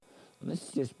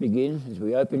Let's just begin as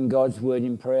we open God's word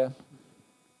in prayer.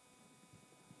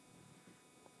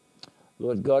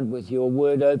 Lord God, with your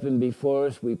word open before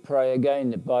us, we pray again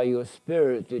that by your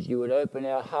Spirit that you would open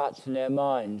our hearts and our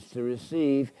minds to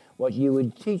receive what you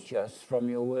would teach us from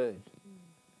your word.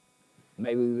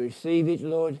 May we receive it,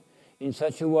 Lord, in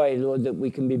such a way, Lord, that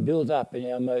we can be built up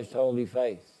in our most holy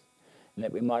faith and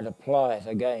that we might apply it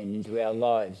again into our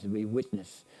lives as we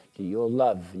witness to your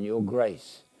love and your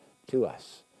grace to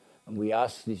us. And we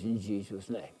ask this in Jesus'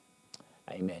 name.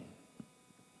 Amen.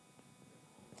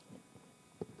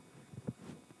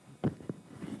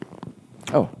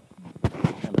 Oh.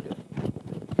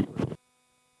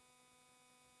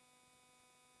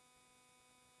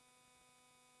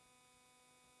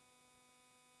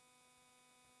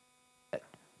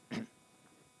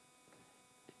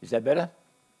 Is that better?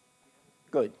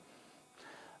 Good.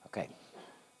 Okay.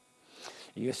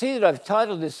 You see that I've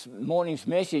titled this morning's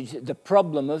message, The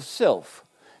Problem of Self,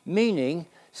 meaning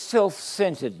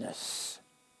self-centeredness.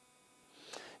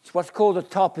 It's what's called a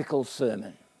topical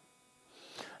sermon.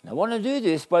 And I want to do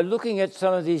this by looking at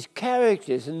some of these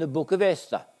characters in the book of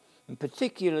Esther, and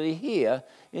particularly here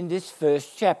in this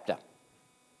first chapter.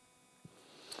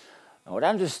 I would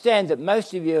understand that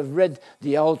most of you have read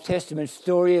the Old Testament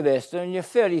story of Esther and you're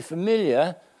fairly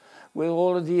familiar with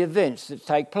all of the events that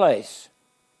take place.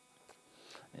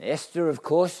 Esther, of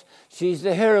course, she's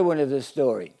the heroine of the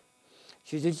story.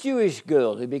 She's a Jewish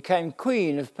girl who became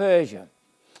queen of Persia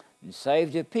and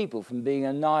saved her people from being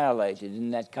annihilated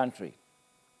in that country.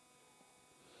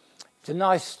 It's a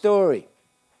nice story.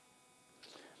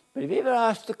 But have you ever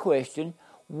asked the question,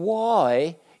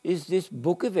 why is this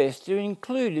book of Esther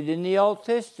included in the Old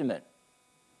Testament?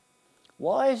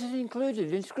 Why is it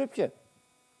included in Scripture?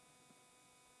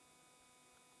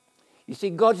 You see,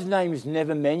 God's name is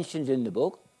never mentioned in the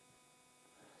book.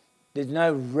 There's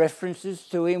no references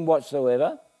to him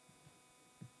whatsoever.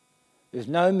 There's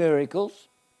no miracles.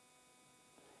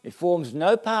 It forms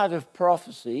no part of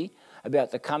prophecy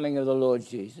about the coming of the Lord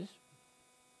Jesus.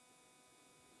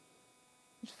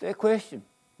 It's a fair question.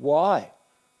 Why?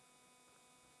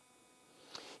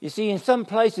 You see, in some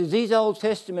places, these Old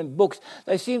Testament books,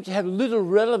 they seem to have little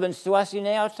relevance to us in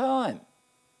our time.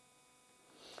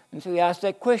 And so we ask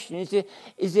that question,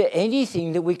 is there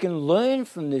anything that we can learn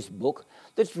from this book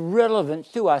that's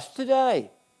relevant to us today?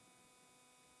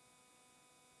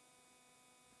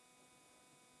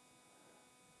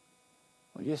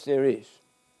 Well, yes, there is.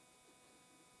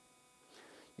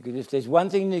 Because if there's one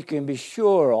thing that you can be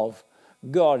sure of,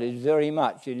 God is very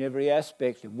much in every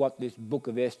aspect of what this book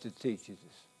of Esther teaches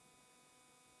us.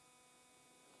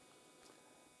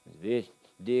 A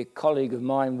dear colleague of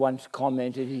mine once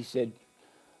commented, he said,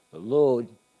 the Lord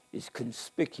is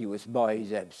conspicuous by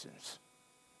his absence.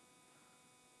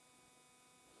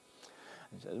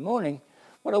 And so this morning,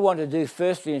 what I want to do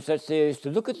firstly in such there is to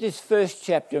look at this first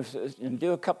chapter and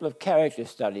do a couple of character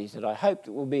studies that I hope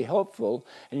that will be helpful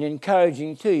and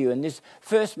encouraging to you. And this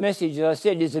first message, as I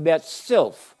said, is about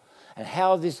self and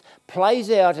how this plays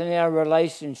out in our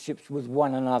relationships with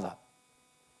one another.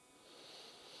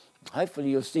 Hopefully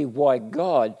you'll see why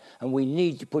God, and we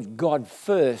need to put God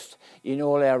first in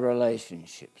all our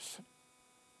relationships.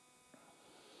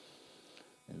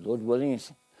 And Lord willing,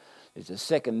 there's a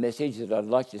second message that I'd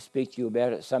like to speak to you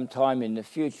about at some time in the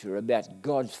future about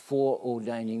God's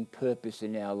foreordaining purpose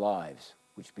in our lives,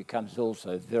 which becomes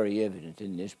also very evident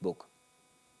in this book.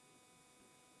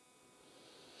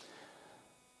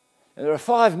 And there are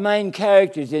 5 main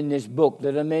characters in this book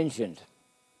that are mentioned.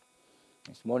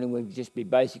 This morning we'll just be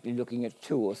basically looking at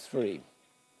 2 or 3.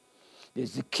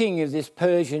 There's the king of this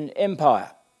Persian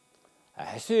empire,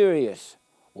 Ahasuerus,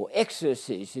 or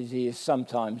Xerxes as he is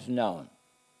sometimes known.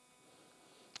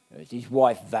 There's his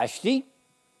wife Vashti.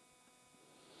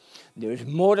 There is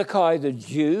Mordecai the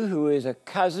Jew, who is a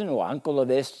cousin or uncle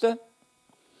of Esther.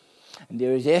 And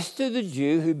there is Esther the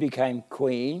Jew, who became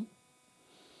queen.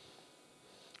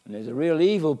 And there's a real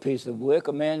evil piece of work,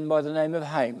 a man by the name of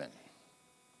Haman.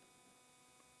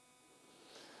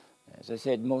 As I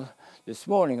said this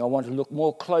morning, I want to look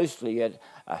more closely at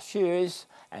Ahasuerus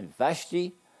and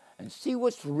Vashti and see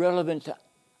what's relevant to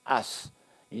us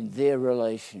in their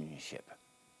relationship.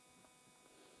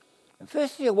 And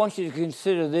firstly, I want you to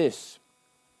consider this.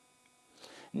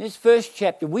 In this first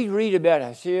chapter, we read about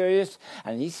Ahasuerus,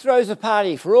 and he throws a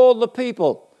party for all the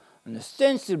people, and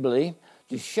ostensibly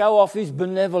to show off his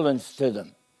benevolence to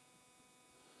them.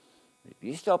 But if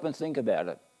you stop and think about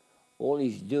it, all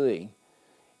he's doing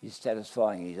is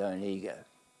satisfying his own ego.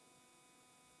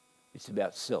 It's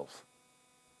about self.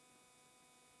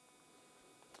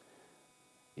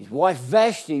 His wife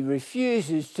Vashti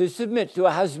refuses to submit to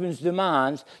her husband's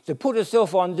demands to put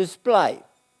herself on display.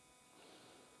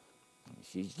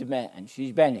 She's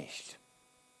banished.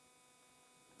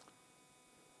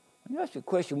 You ask the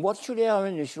question, what should our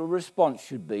initial response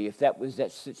should be if that was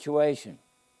that situation?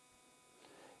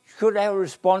 Should our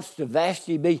response to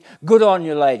Vashti be, good on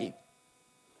you, lady,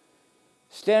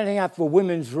 standing up for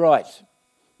women's rights,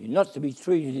 you're not to be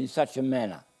treated in such a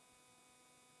manner?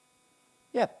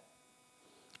 Yeah.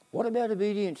 What about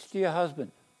obedience to your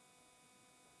husband?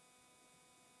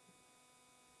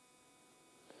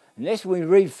 And as we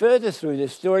read further through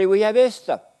this story, we have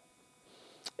Esther.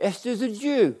 Esther's a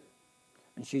Jew,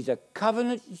 and she's a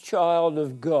covenant child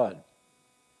of God.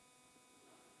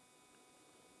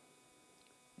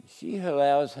 She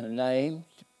allows her name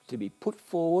to be put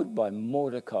forward by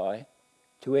Mordecai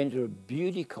to enter a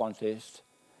beauty contest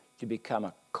to become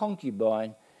a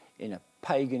concubine in a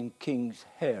pagan king's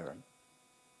harem.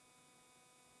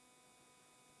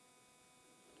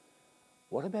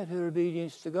 What about her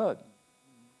obedience to God?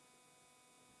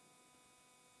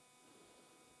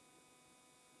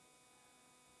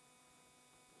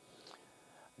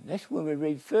 And that's when we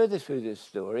read further through this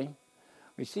story.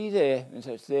 We see there, and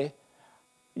so it's there,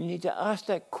 you need to ask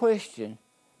that question,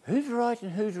 who's right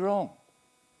and who's wrong?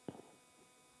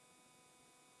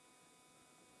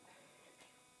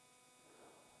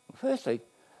 Well, firstly,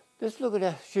 let's look at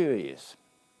Ahasuerus.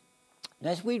 And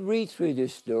as we read through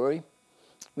this story,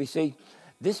 we see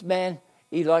this man,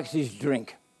 he likes his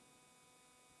drink.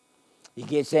 He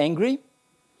gets angry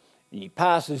and he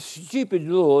passes stupid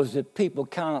laws that people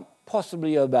can't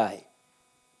possibly obey.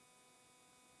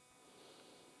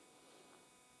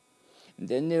 And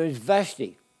then there is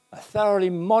Vashti, a thoroughly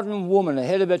modern woman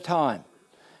ahead of her time.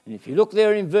 And if you look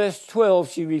there in verse 12,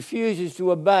 she refuses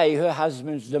to obey her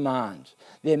husband's demands.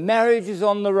 Their marriage is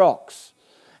on the rocks.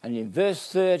 And in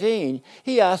verse 13,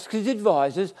 he asks his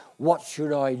advisors, what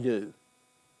should I do?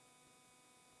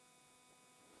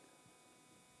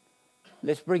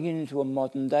 Let's bring it into a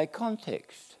modern day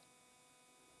context.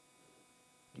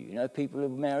 Do you know people who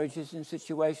have marriages in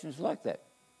situations like that?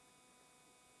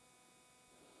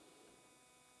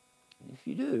 If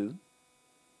you do,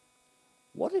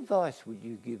 what advice would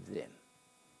you give them?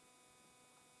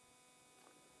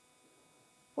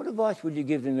 What advice would you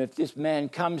give them if this man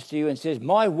comes to you and says,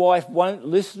 my wife won't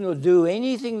listen or do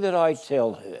anything that I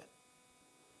tell her?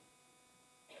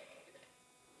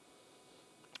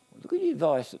 Look at the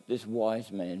advice that this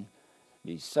wise man,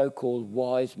 these so-called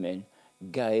wise men,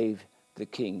 gave the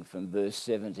king from verse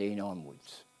 17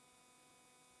 onwards.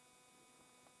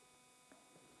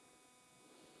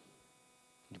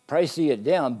 To praise it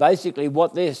down, basically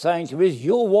what they're saying to you is,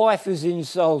 your wife has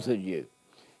insulted you.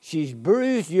 She's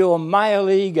bruised your male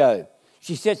ego.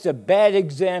 She sets a bad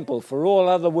example for all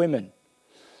other women.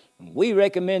 And we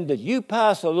recommend that you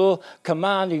pass a law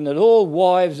commanding that all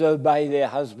wives obey their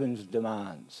husbands'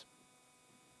 demands.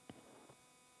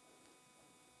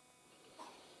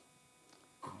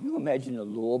 Can you imagine a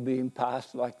law being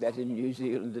passed like that in New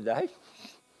Zealand today?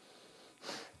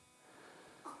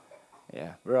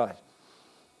 Yeah, right.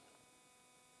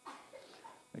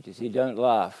 But you see, don't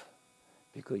laugh,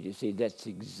 because you see, that's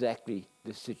exactly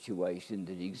the situation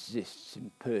that exists in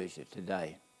Persia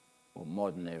today, or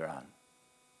modern Iran.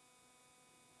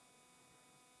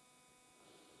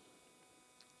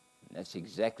 And that's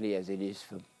exactly as it is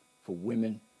for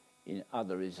women in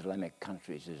other Islamic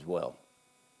countries as well.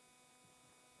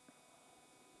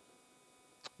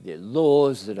 They're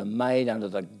laws that are made under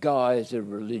the guise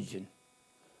of religion.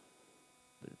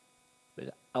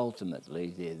 But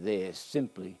ultimately, they're there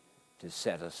simply to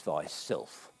satisfy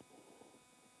self,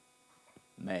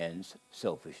 man's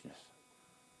selfishness.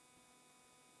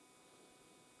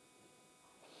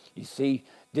 You see,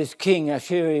 this king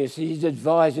Ahasuerus, his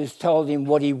advisors told him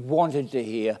what he wanted to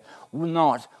hear,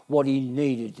 not what he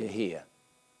needed to hear.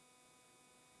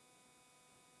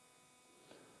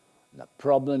 The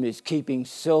problem is keeping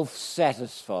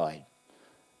self-satisfied.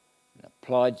 And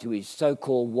applied to his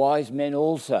so-called wise men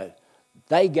also.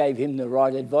 They gave him the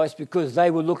right advice because they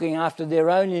were looking after their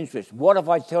own interests. What if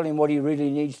I tell him what he really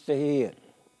needs to hear?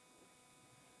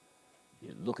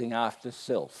 You're looking after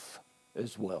self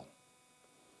as well.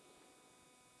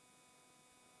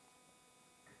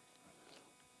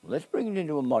 Let's bring it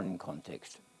into a modern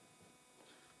context.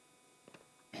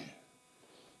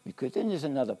 Because then there's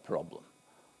another problem.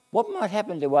 What might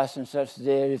happen to us and such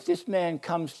there if this man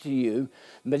comes to you,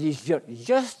 but he's got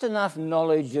just enough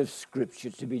knowledge of Scripture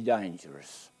to be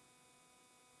dangerous?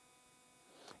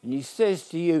 And he says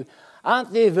to you,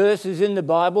 aren't there verses in the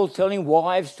Bible telling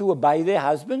wives to obey their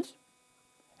husbands?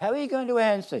 How are you going to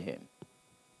answer him?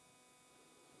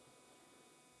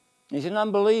 He's an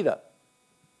unbeliever.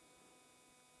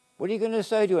 What are you going to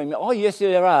say to him? Oh, yes,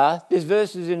 there are. There's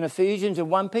verses in Ephesians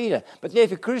and 1 Peter, but they're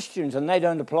for Christians and they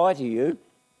don't apply to you.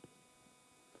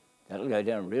 That'll go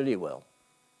down really well.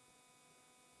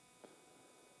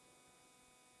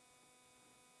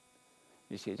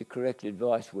 You see, the correct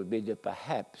advice would be that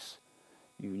perhaps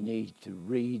you need to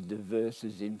read the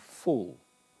verses in full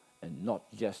and not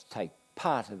just take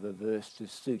part of a verse to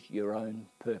suit your own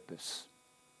purpose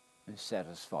and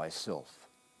satisfy self.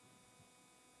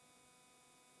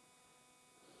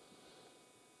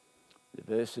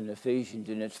 The verse in Ephesians,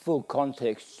 in its full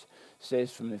context,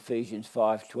 says from Ephesians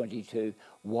 5:22,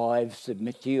 wives,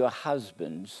 submit to your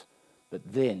husbands, but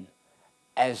then,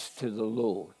 as to the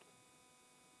Lord.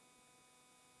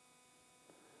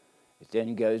 It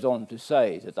then goes on to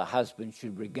say that the husband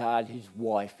should regard his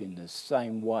wife in the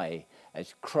same way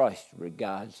as Christ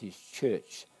regards his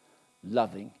church,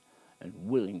 loving and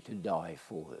willing to die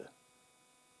for her.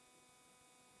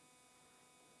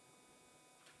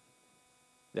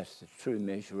 That's the true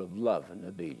measure of love and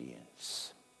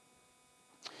obedience.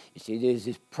 You see, there's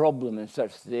this problem and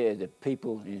such there that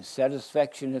people, in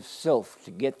satisfaction of self,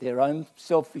 to get their own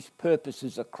selfish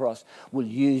purposes across, will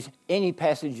use any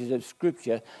passages of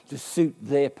Scripture to suit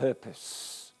their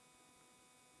purpose.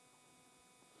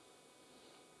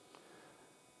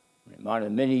 It might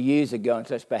have many years ago and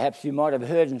such, perhaps you might have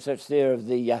heard and such there of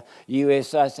the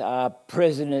USSR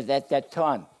president at that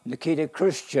time, Nikita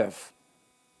Khrushchev.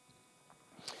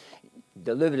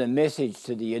 Delivered a message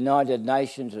to the United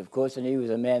Nations, of course, and he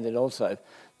was a man that also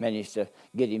managed to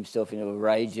get himself into a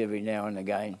rage every now and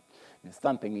again, and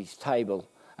thumping his table,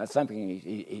 thumping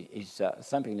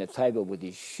the table with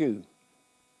his shoe.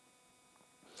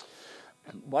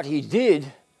 What he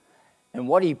did and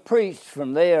what he preached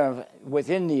from there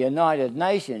within the United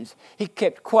Nations, he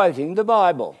kept quoting the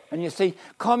Bible. And you see,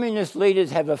 communist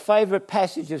leaders have a favourite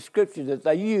passage of Scripture that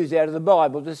they use out of the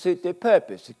Bible to suit their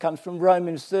purpose. It comes from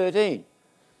Romans 13.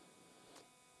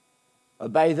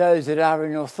 Obey those that are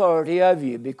in authority over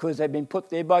you because they've been put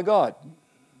there by God.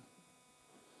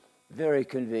 Very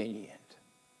convenient.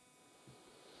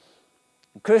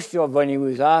 Khrushchev, when he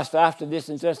was asked after this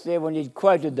and just there, when he'd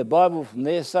quoted the Bible from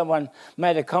there, someone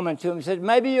made a comment to him and said,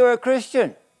 maybe you're a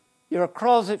Christian. You're a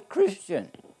closet Christian.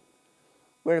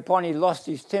 Whereupon he lost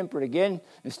his temper again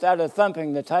and started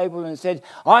thumping the table and said,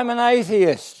 I'm an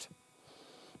atheist.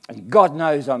 And God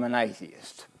knows I'm an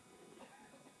atheist.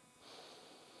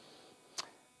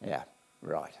 Yeah,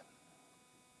 right.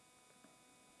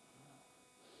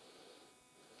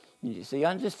 You see,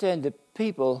 understand that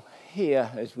people here,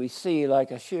 as we see,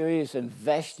 like Ashurius and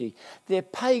Vashti, they're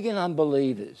pagan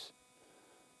unbelievers.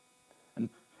 And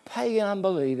pagan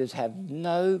unbelievers have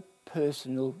no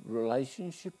personal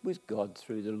relationship with God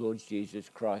through the Lord Jesus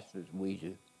Christ as we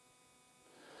do.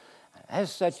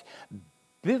 As such,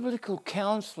 biblical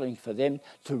counselling for them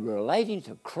to relating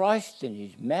to Christ and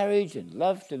his marriage and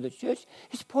love to the church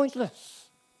is pointless.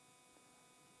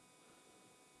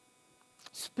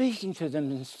 Speaking to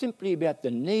them simply about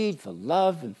the need for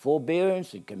love and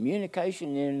forbearance and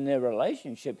communication in their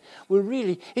relationship, well,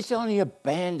 really, it's only a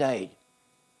Band-Aid.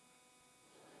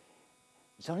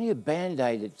 It's only a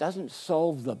Band-Aid. It doesn't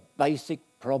solve the basic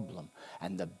problem.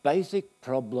 And the basic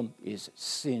problem is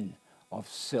sin of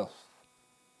self.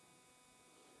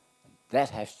 That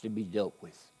has to be dealt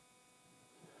with.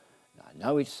 I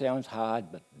know it sounds hard,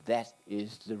 but that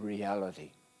is the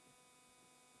reality.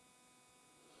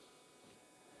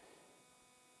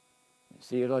 In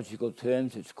theological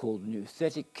terms, it's called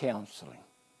nouthetic counselling.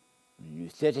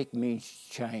 Nouthetic means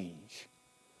change.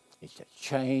 It's a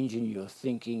change in your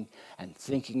thinking and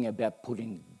thinking about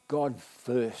putting God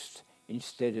first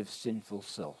instead of sinful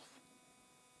self.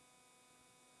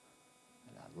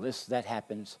 And unless that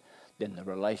happens, then the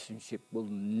relationship will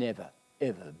never,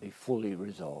 ever be fully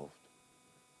resolved.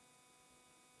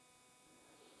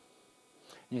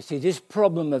 You see, this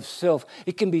problem of self,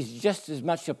 it can be just as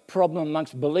much a problem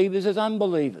amongst believers as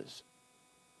unbelievers.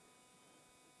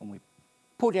 And we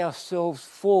put ourselves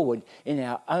forward in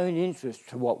our own interest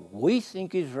to what we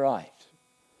think is right.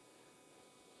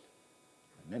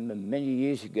 I remember many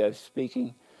years ago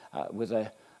speaking with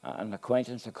an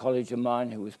acquaintance, a colleague of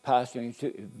mine who was pastoring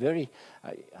very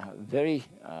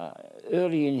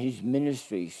early in his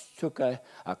ministries, took a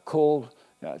call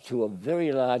to a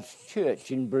very large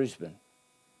church in Brisbane.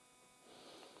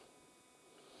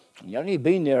 He'd only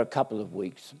been there a couple of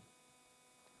weeks.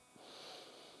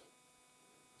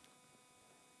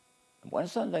 And one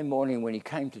Sunday morning when he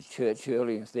came to church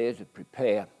early and there to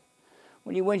prepare,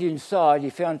 when he went inside,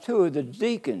 he found two of the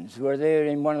deacons who were there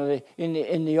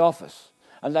in the office.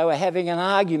 And they were having an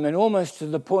argument almost to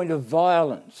the point of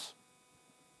violence.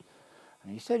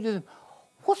 And he said to them,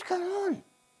 "What's going on?"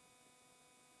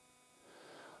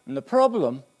 And the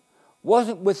problem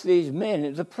wasn't with these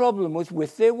men, the problem was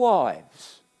with their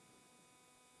wives.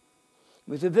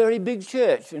 It was a very big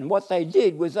church, and what they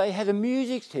did was they had a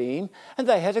music team and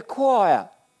they had a choir.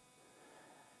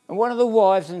 And one of the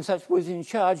wives and such was in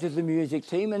charge of the music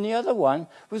team, and the other one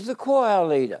was the choir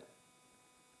leader.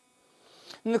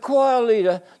 And the choir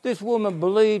leader, this woman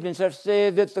believed in such there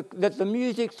that the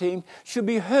music team should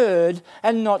be heard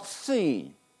and not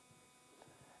seen.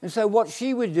 And so what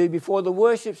she would do before the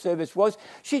worship service was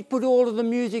she'd put all of the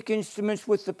music instruments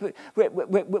with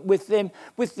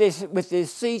their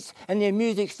seats and their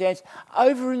music stands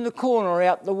over in the corner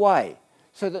out the way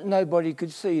so that nobody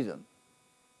could see them.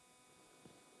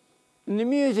 And the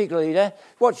music leader,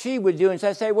 what she would do is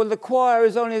say, well, the choir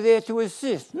is only there to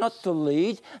assist, not to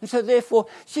lead. And so therefore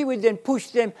she would then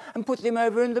push them and put them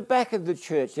over in the back of the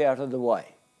church out of the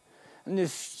way. And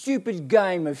this stupid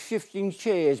game of shifting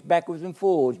chairs backwards and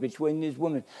forwards between these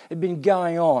women had been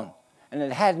going on, and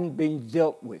it hadn't been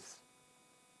dealt with.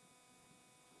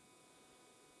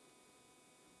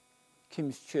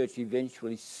 Kim's church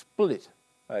eventually split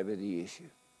over the issue.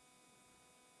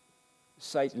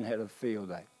 Satan had a field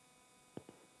day.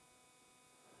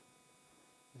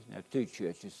 There's now two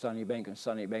churches, Sunnybank and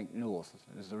Sunnybank North,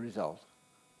 as a result.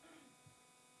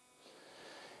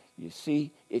 You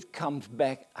see, it comes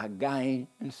back again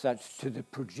and such to the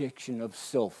projection of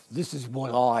self. This is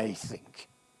what I think.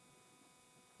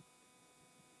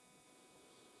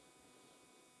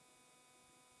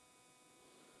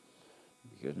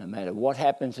 Because no matter what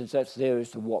happens and such there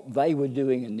as to what they were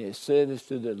doing in their service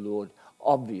to the Lord,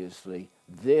 obviously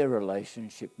their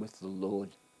relationship with the Lord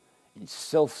in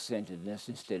self-centeredness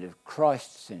instead of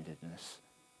Christ-centeredness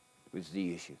was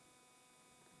the issue.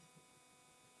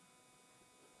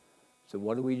 So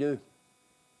what do we do?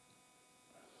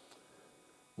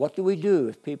 What do we do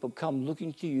if people come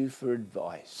looking to you for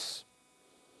advice?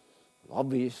 Well,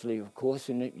 obviously, of course,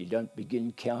 in it, you don't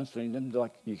begin counselling them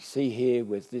like you see here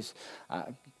with this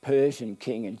Persian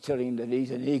king and telling him that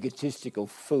he's an egotistical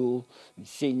fool and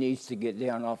she needs to get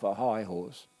down off a high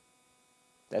horse.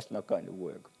 That's not going to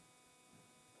work.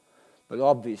 But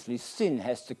obviously, sin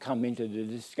has to come into the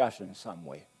discussion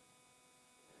somewhere.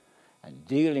 And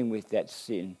dealing with that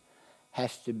sin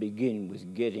has to begin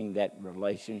with getting that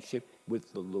relationship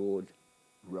with the Lord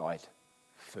right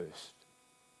first.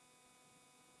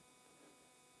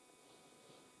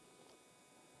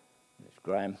 Ms.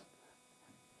 Graham,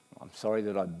 I'm sorry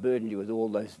that I burdened you with all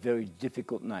those very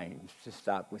difficult names to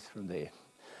start with from there.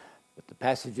 But the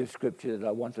passage of Scripture that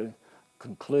I want to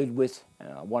conclude with,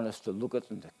 and I want us to look at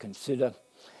and to consider,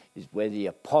 is where the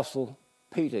Apostle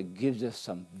Peter gives us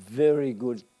some very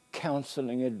good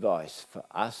counselling advice for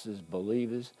us as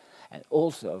believers, and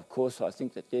also, of course, I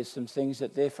think that there's some things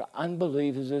that they're for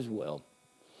unbelievers as well,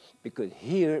 because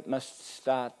here it must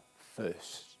start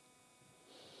first.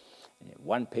 And in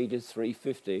 1 Peter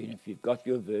 3:15, if you've got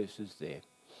your verses there,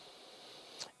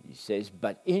 he says,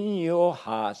 "But in your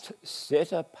heart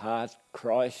set apart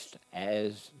Christ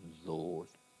as Lord.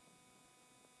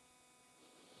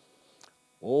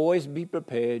 Always be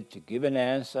prepared to give an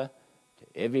answer to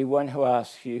everyone who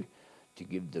asks you, to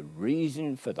give the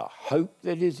reason for the hope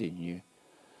that is in you,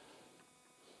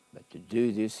 but to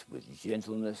do this with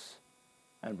gentleness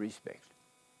and respect."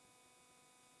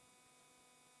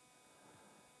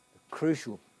 The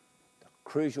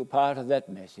crucial part of that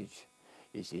message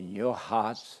is in your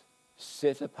hearts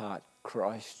set apart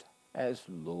Christ as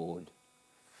Lord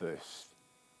first.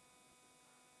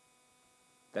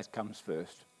 That comes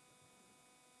first.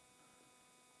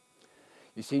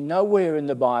 You see, nowhere in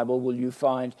the Bible will you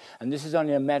find, and this is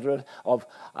only a matter of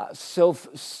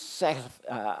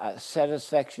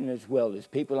self-satisfaction as well, as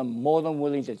people are more than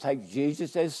willing to take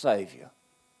Jesus as Saviour.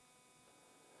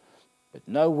 But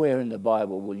nowhere in the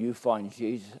Bible will you find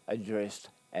Jesus addressed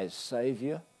as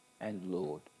Saviour and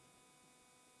Lord.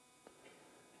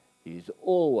 He is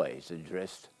always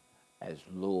addressed as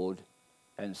Lord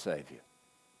and Saviour.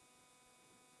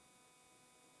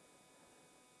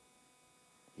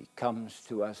 He comes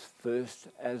to us first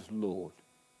as Lord,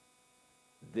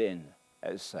 then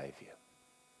as Saviour.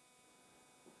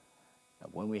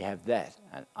 And when we have that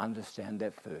and understand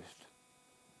that first,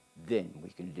 then we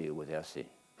can deal with our sin.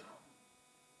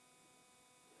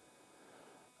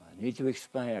 I need to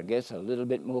explain, I guess, a little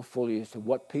bit more fully as to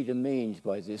what Peter means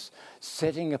by this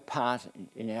setting apart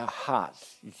in our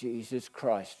hearts Jesus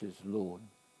Christ as Lord.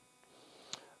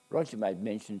 Roger made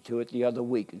mention to it the other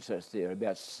week, and so it's there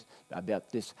about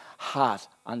this heart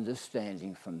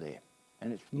understanding from there.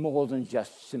 And it's more than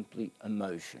just simply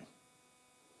emotion.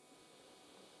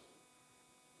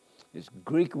 This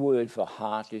Greek word for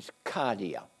heart is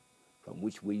cardia, from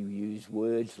which we use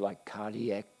words like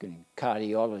cardiac and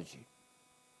cardiology.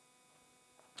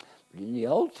 But in the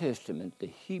Old Testament, the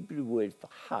Hebrew word for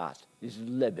heart is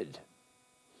lebed.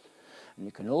 And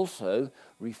it can also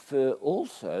refer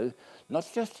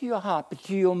not just to your heart, but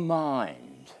to your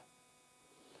mind.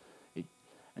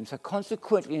 And so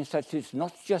consequently, in such it's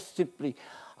not just simply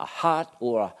a heart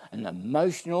or an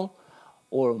emotional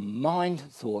or a mind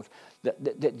thought.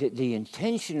 The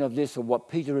intention of this, or what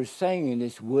Peter is saying in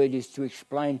this word, is to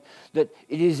explain that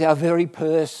it is our very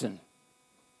person.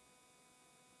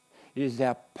 It is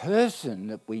our person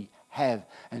that we have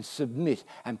and submit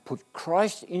and put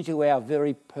Christ into our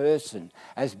very person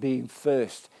as being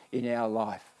first in our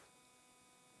life.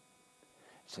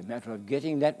 It's a matter of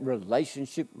getting that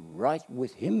relationship right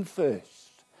with Him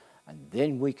first, and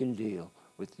then we can deal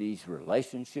with these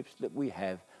relationships that we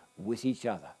have with each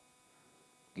other,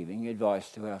 giving advice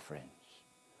to our friends.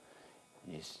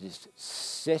 It's this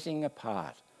setting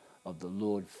apart of the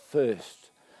Lord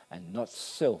first and not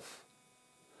self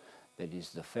that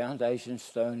is the foundation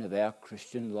stone of our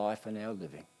Christian life and our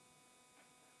living.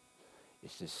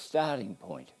 It's the starting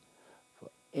point for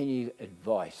any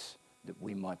advice that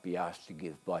we might be asked to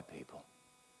give by people.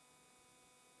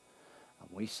 And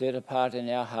we set apart in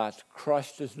our hearts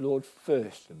Christ as Lord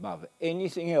first above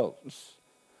anything else,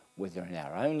 whether in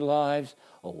our own lives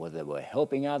or whether we're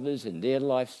helping others in their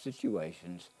life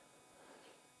situations.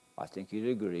 I think you'd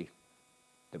agree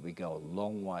that we go a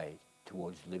long way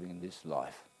towards living this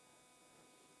life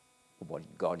of what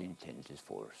God intends is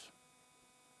for us.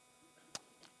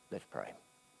 Let's pray.